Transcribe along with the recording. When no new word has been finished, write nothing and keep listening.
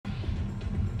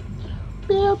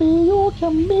baby, you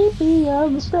can make me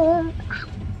understand.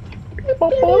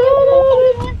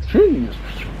 Jeez.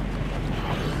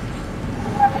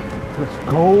 Let's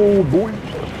go, boy.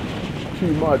 To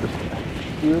Midas.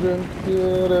 Get him.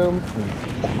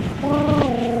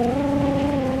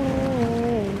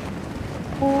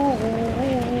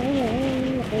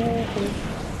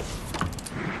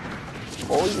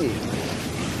 Oh yeah.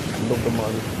 Love the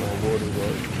Midas snowboard as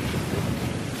well.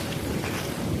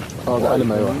 Oh, the anime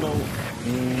one.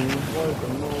 Why is the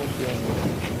no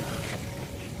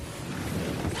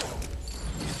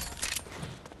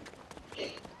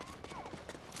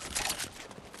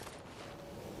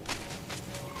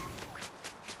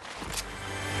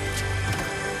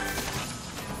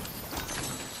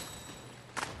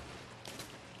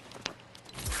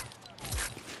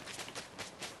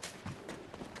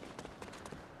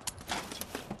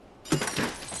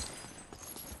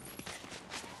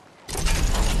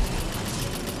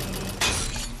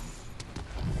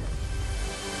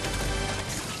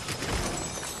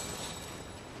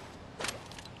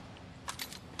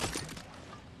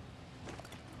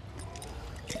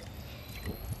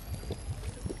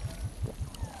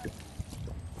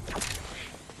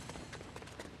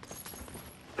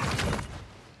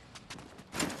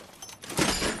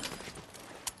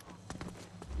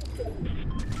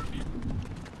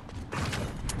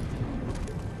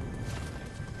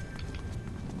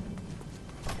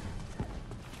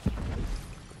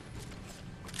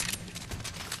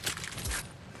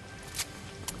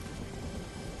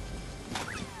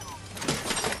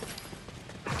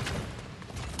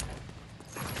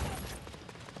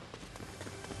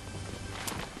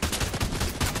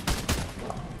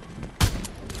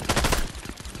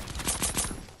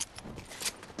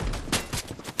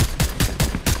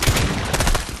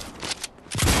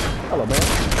Hello, man.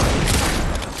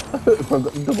 I've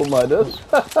got the double Midas.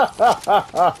 I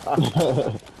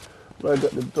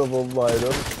got the double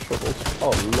Midas. Troubles.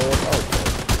 Oh, Lord.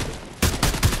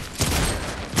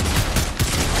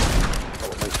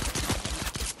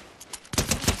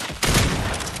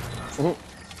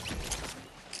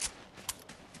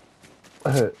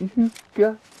 Oh, God. You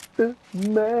got the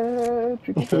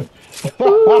magic touch.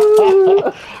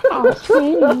 Oh,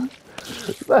 sweet.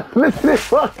 That's literally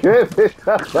fucking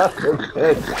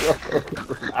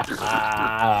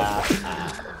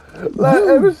like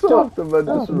every so often, man,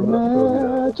 just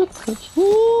remember that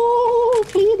film,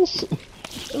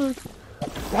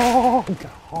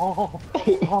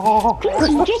 Chris,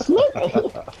 you just look.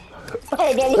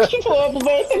 I've been looking for over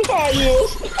 35 years.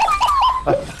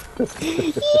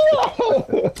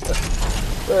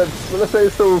 Man, when I say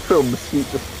some film, the sweet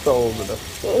just soul, man,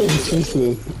 that's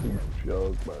Jesus.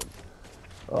 joke, man.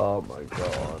 Oh my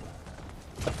god.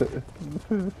 That's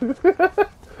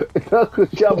because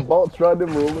you have bots around the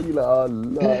room and you're like, oh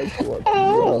nice, what?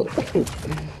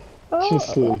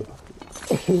 Jesus.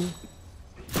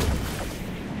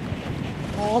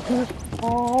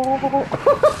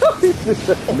 He's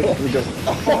just literally going,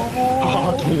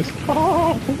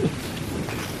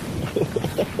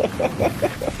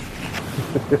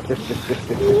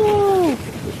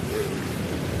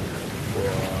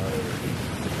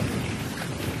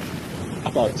 I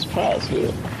got surprised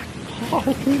here.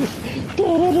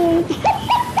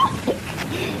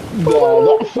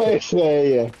 No, that face there,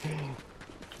 yeah.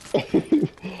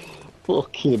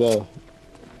 Fucking hell.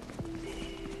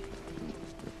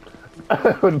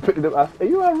 when picking up, are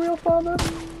you a real father?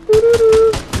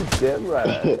 Damn right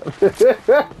I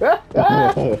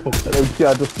am. And then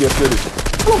yeah, just get ready.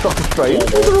 Hello, Doctor Strange. Is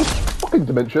there a fucking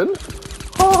dimension?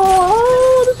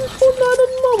 Oh, this is Fortnite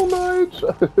and Marvel Knights.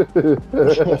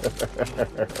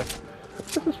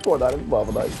 This is Fortnite and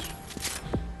Marvel Knights.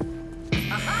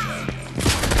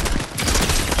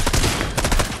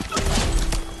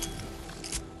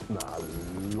 Nah, I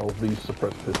love these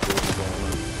suppressed pistols as well,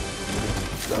 man.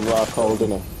 They're rock cold,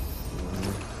 innit?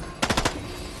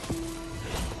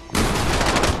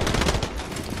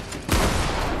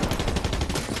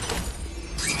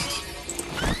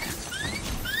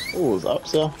 Oh, what's up,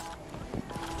 sir?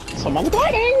 Someone's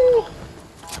gliding!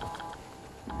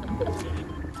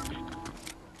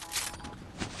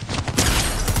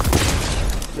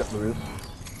 Yep, there is.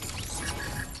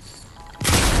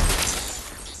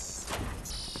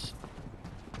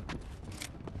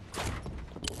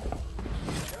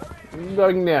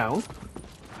 Going down.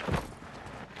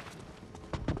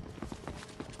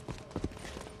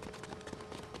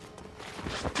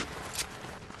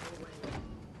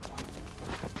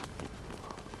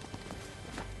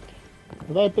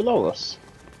 Are they below us?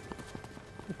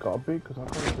 It gotta be, because I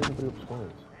can't see anybody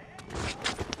upstairs.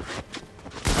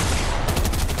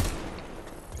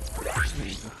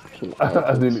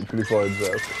 As he literally finds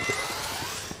out.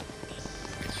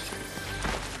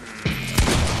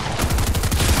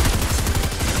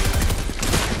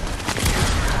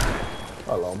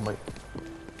 Hello, mate.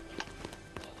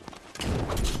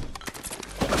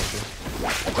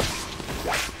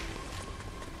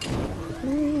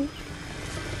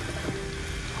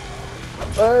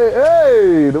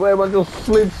 Hey, the way man just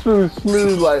slid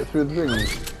smooth like through the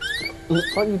thing.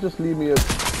 Can't you just leave me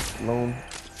alone?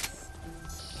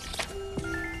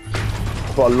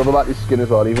 That's what I love about this skin as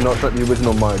well, even though it's not the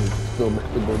original mine, it still makes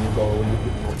the gun go when you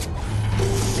hit them up.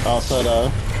 Oh, so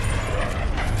though.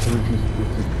 This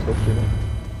is tough, you know.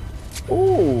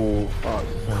 Ooh! Oh,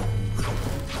 it's the same.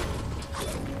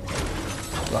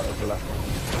 That was the last one.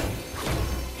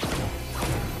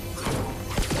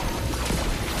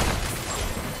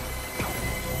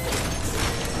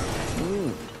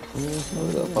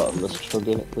 That bottomless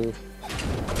chugging it, please.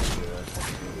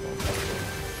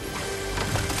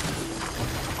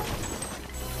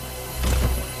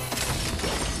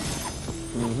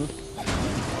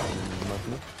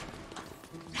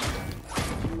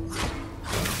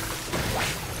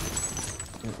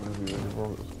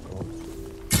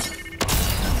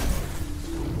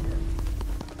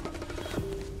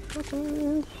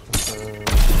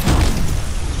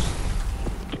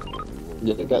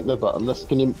 Yeah, get the bottomless.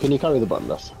 Can you carry the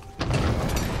bottomless?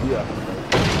 Yeah.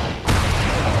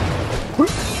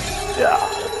 Yeah.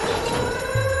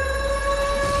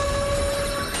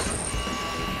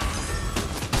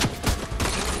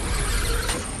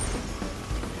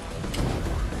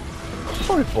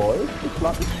 Sorry, boys. It's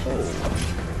like it's so.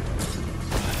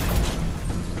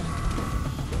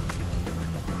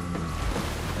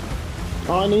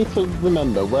 I need to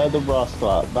remember where the rust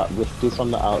that rift is on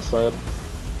the outside.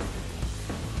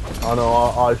 I know,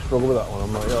 I struggle with that one.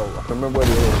 I'm like, yo, I can remember where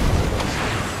the other one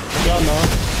Yeah, no.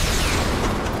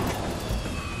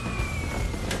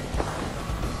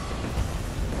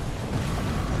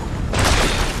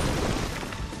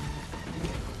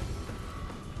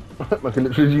 I can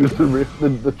literally use the rift,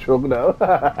 the chug now.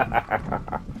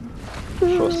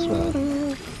 Trust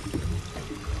me.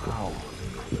 Wow.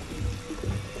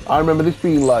 I remember this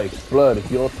being like, blood,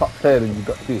 if you're top 10 and you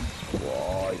got this,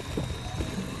 right.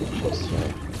 Trust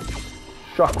me.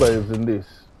 Shockwaves in this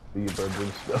for your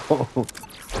brethren still.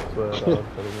 Swear that I was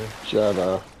telling you. Sure,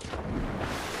 no.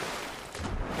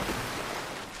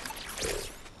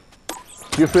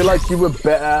 Do you feel like you were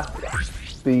better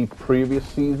the previous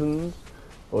seasons?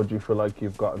 Or do you feel like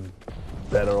you've gotten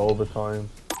better over time?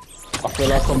 I feel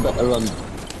like I'm better on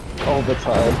all the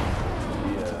time.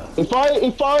 Yeah. If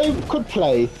I could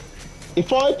play,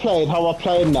 if I played how I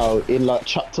play now in like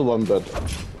chapter 1, bud,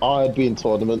 I'd be in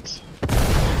tournaments.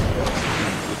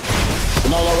 You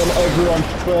know, like when everyone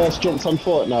first jumped on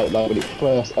Fortnite, like when it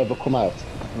first ever come out.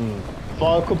 If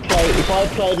I could play, if I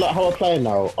played like how I play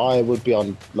now, I would be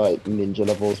on like ninja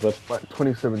levels, but Like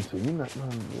 2017, that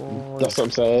man. Whoa. that's what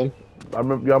I'm saying. I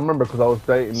remember because I was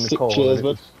dating Nicole. 6 years,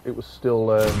 and it was still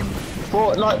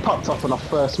Fortnite popped up when I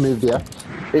first moved here.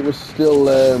 it was still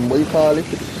what do you call it?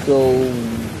 It was still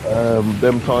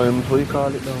them times. What do you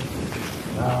call it now?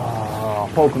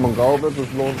 Pokemon Go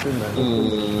was launching then.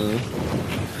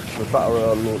 The Battle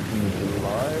Royale launched in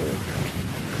July.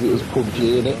 It was PUBG,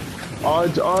 innit?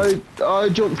 I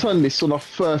jumped on this when I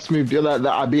first moved here, like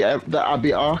the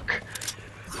Abbey Arc.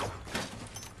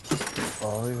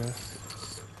 Oh yeah.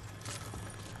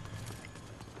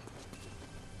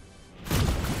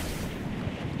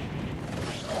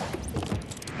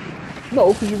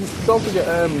 No, because you don't forget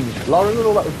Lauren and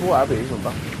all that was before Abby,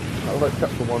 remember? That was like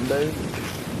chapter 1 days.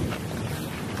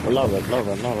 Laura.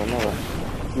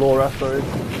 Laura, sorry.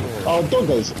 Oh,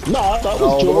 Douglas. Nah, that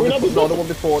was during the one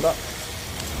before that.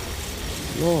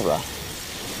 Laura.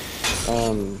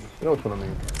 You know which one I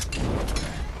mean.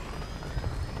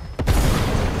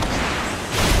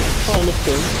 Kind of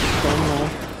thing.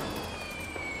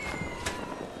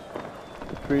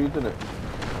 The trees, innit?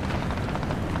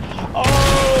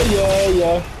 Oh,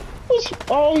 yeah.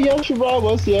 Oh, yeah, sure I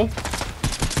was, yeah.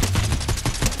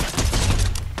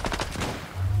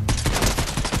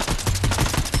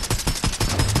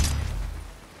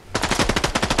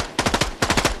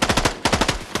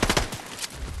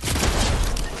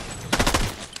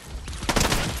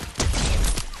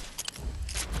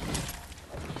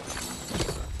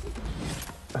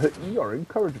 You're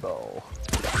incorrigible.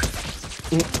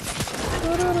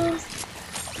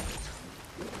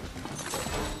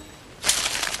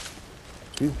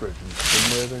 He's bridging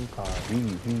somewhere then, car. He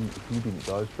didn't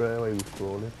die straight away, he was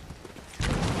crawling.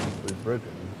 He's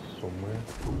bridging somewhere.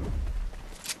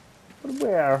 But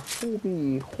where? Who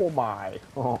be? Who am I?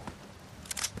 Oh.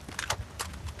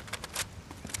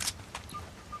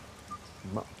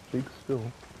 Big still.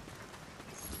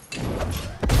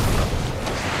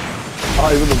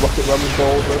 Ah, even the rocket ramming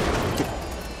ball,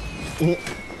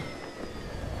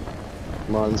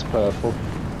 Mine's purple.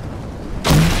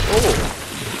 Oh!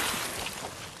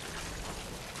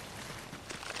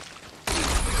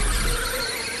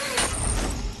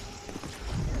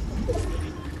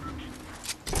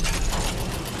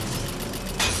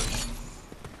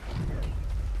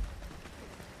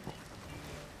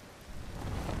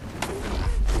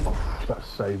 That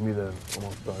saved me then.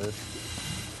 Almost died.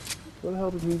 Where the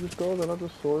hell did he just go then? I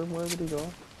just saw him. Where did he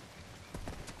go?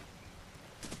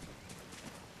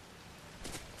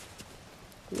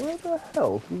 Where the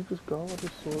hell did he just go? I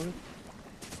just saw him.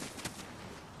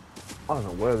 I don't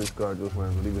know where this guy just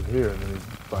went, but he was here and then he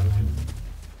vanished.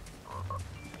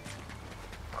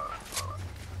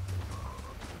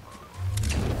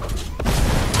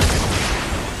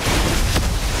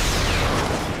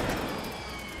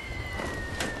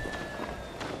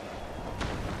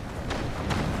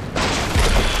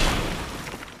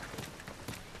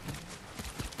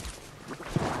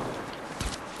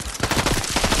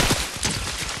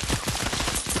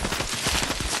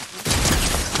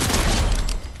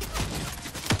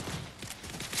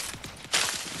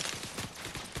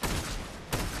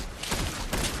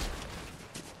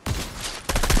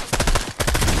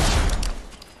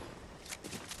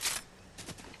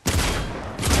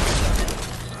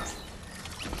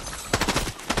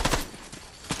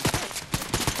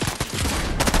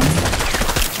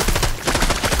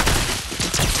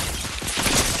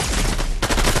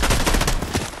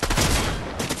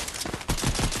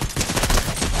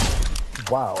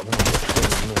 Wow, then I'm just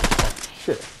oh,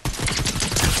 shit.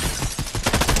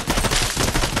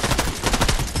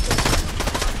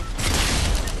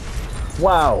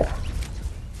 Wow.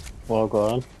 Well, go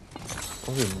on. I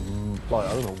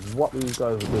don't know what these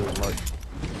guys are doing, like.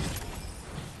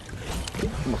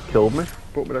 Almost killed me.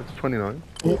 Brought me down to 29.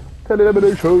 10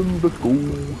 eliminations, let's go.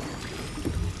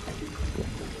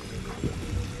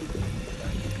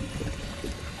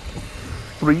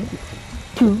 3,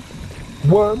 2,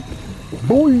 1.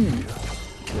 Boy!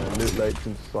 Yeah, loot lake's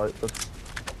in sight, but...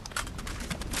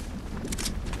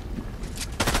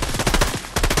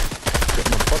 Get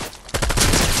my butt.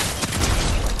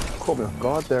 Caught me off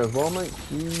guard there as well, mate.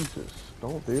 Jesus,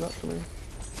 don't do that to me.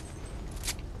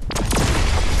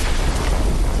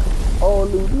 Oh,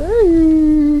 loot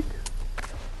lake!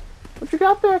 What you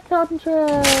got there, Captain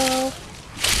Chow?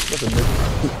 Nothing, mate.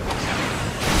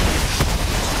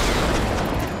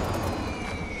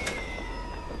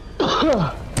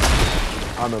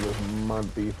 I know there's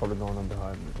mad beef probably going on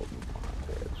behind me, but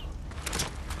it's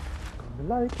gonna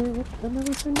like it, and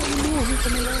everything that you know is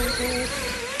gonna like it.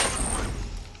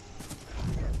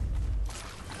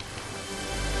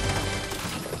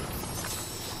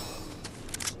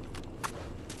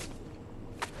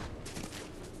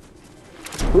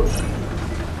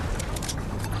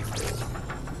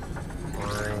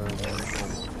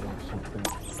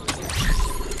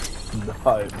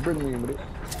 Nice, bring me in, buddy.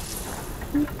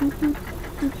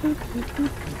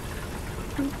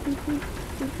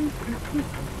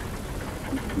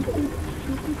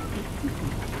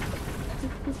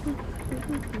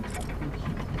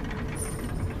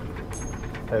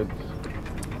 Heads.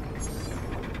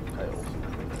 Tails.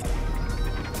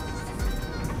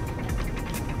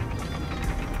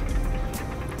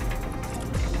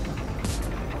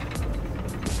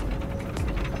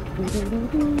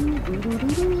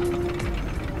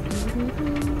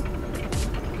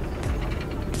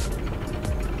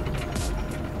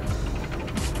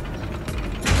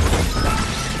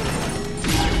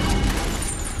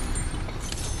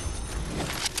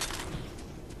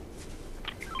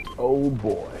 Oh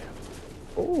boy.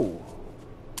 Oh.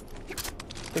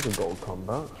 Take a gold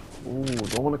combat. Ooh,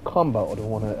 do I want a combat or do I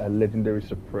want a legendary a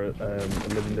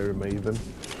legendary maven?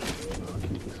 I'll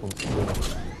keep this one still.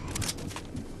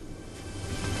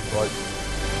 Right.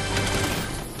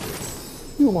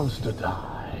 Who wants to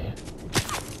die?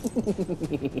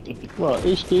 What,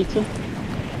 who's shooting?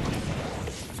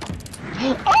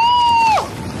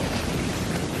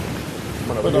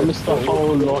 But I missed the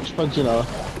whole launch pad, you know.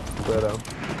 Fair down.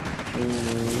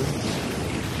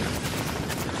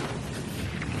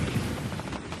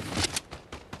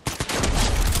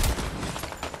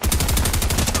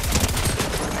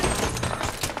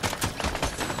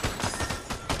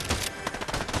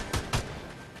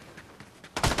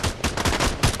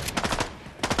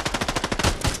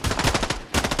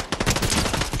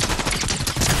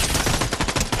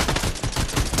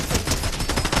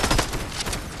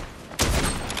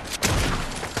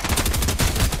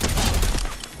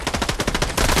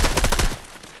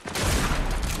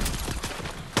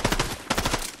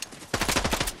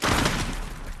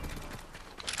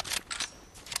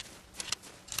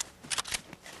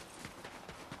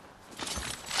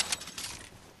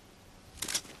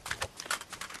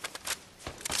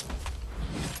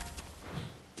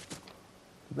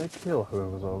 Did they kill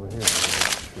whoever's over here?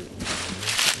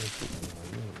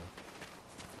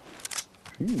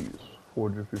 Jeez,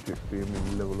 450 XP and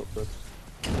then level up this.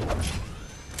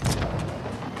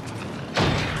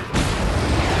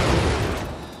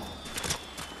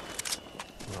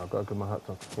 I gotta give my hats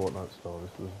off to Fortnite Star.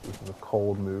 This is a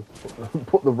cold move.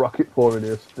 Put the rocket pour in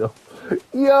here still.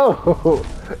 Yo!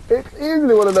 It's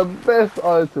easily one of the best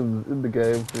items in the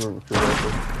game for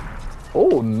weapon.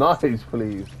 Oh, nice,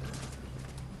 please.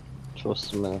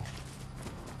 Trust me.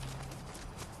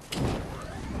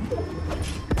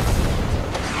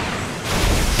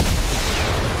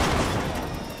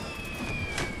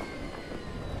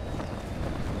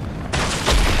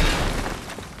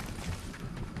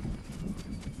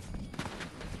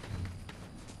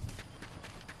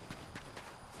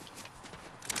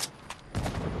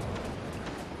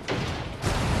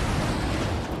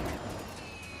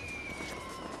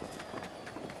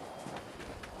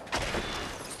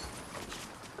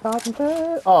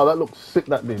 Oh, that looked sick,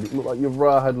 that did. It looked like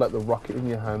your had like the rocket in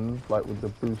your hand, like with the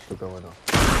booster going off.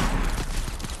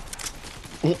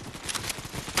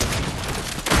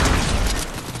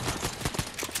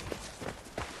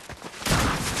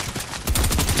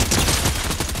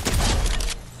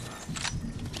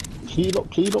 Clean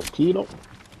up. Clean up.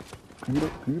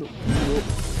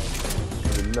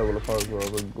 The level of fire as well,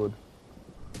 very good.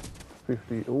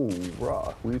 50, ooh,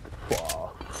 right, we can,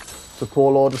 it's a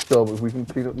tall order still, but if we can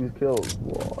clean up these kills,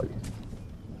 why?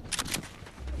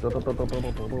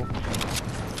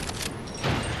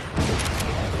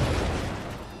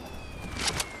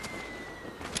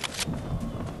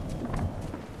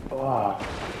 Oh.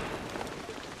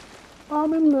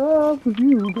 I'm in love with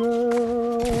you,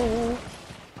 girl.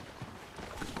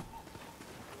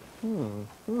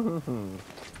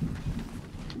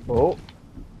 Oh.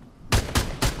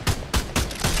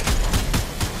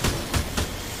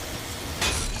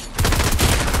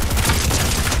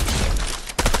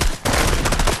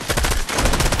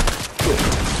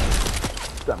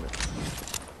 Damn it.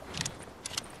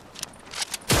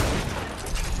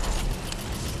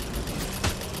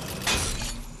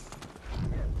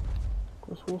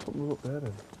 I saw something up there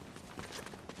then.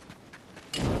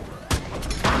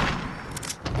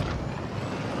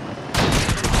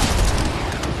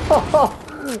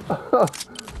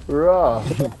 Rah. I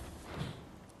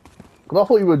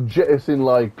thought you were jettisoning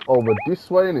like over this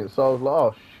way in it, so I was like,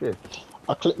 oh shit.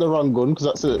 I clicked the wrong gun because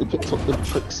that's it. It picked up the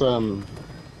prick's shotgun.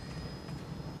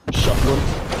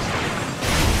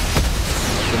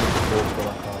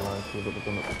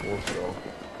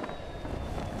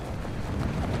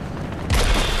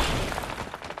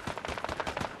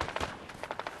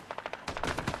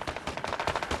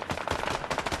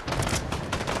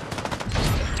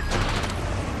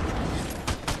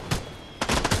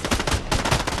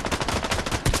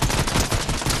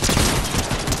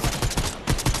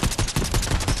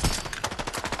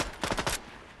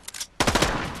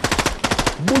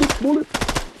 Bullet.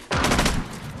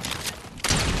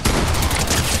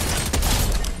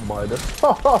 Midas.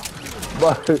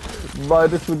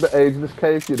 Midas with the ageless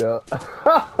cape, you know.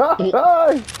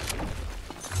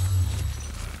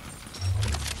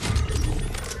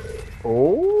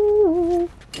 Oh.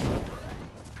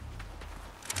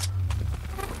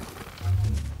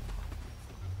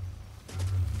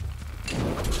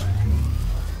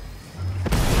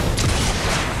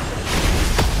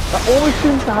 That always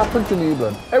seems to happen to me,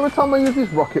 blood. Every time I use this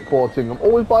rocket porting, I'm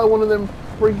always by one of them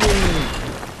friggin',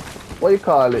 what do you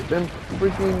call it? Them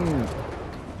friggin'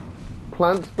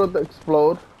 plants, blood, that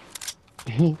explode.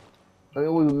 And it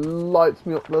always lights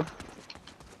me up, blood.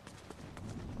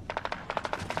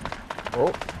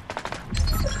 Oh.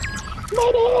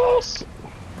 Midas!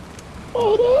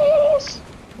 Midas!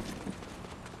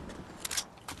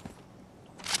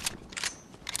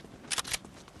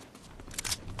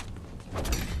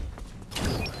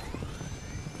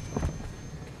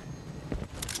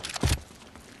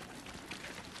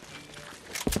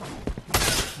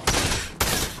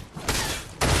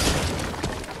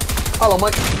 Hello,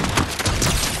 mate.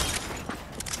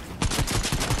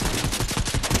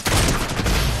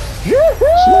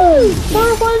 Yee-hoo!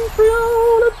 Terrifying trio!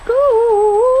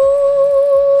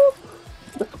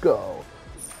 Let's go!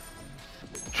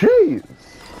 Jeez!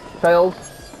 Tails,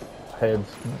 heads,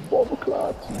 bobble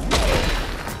clots.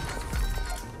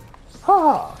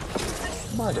 Ha!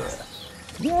 Midas.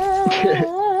 Yes!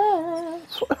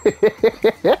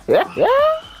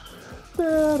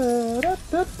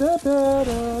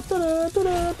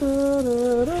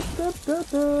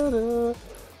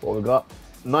 What we got?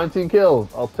 19 kills.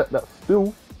 I'll take that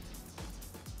still.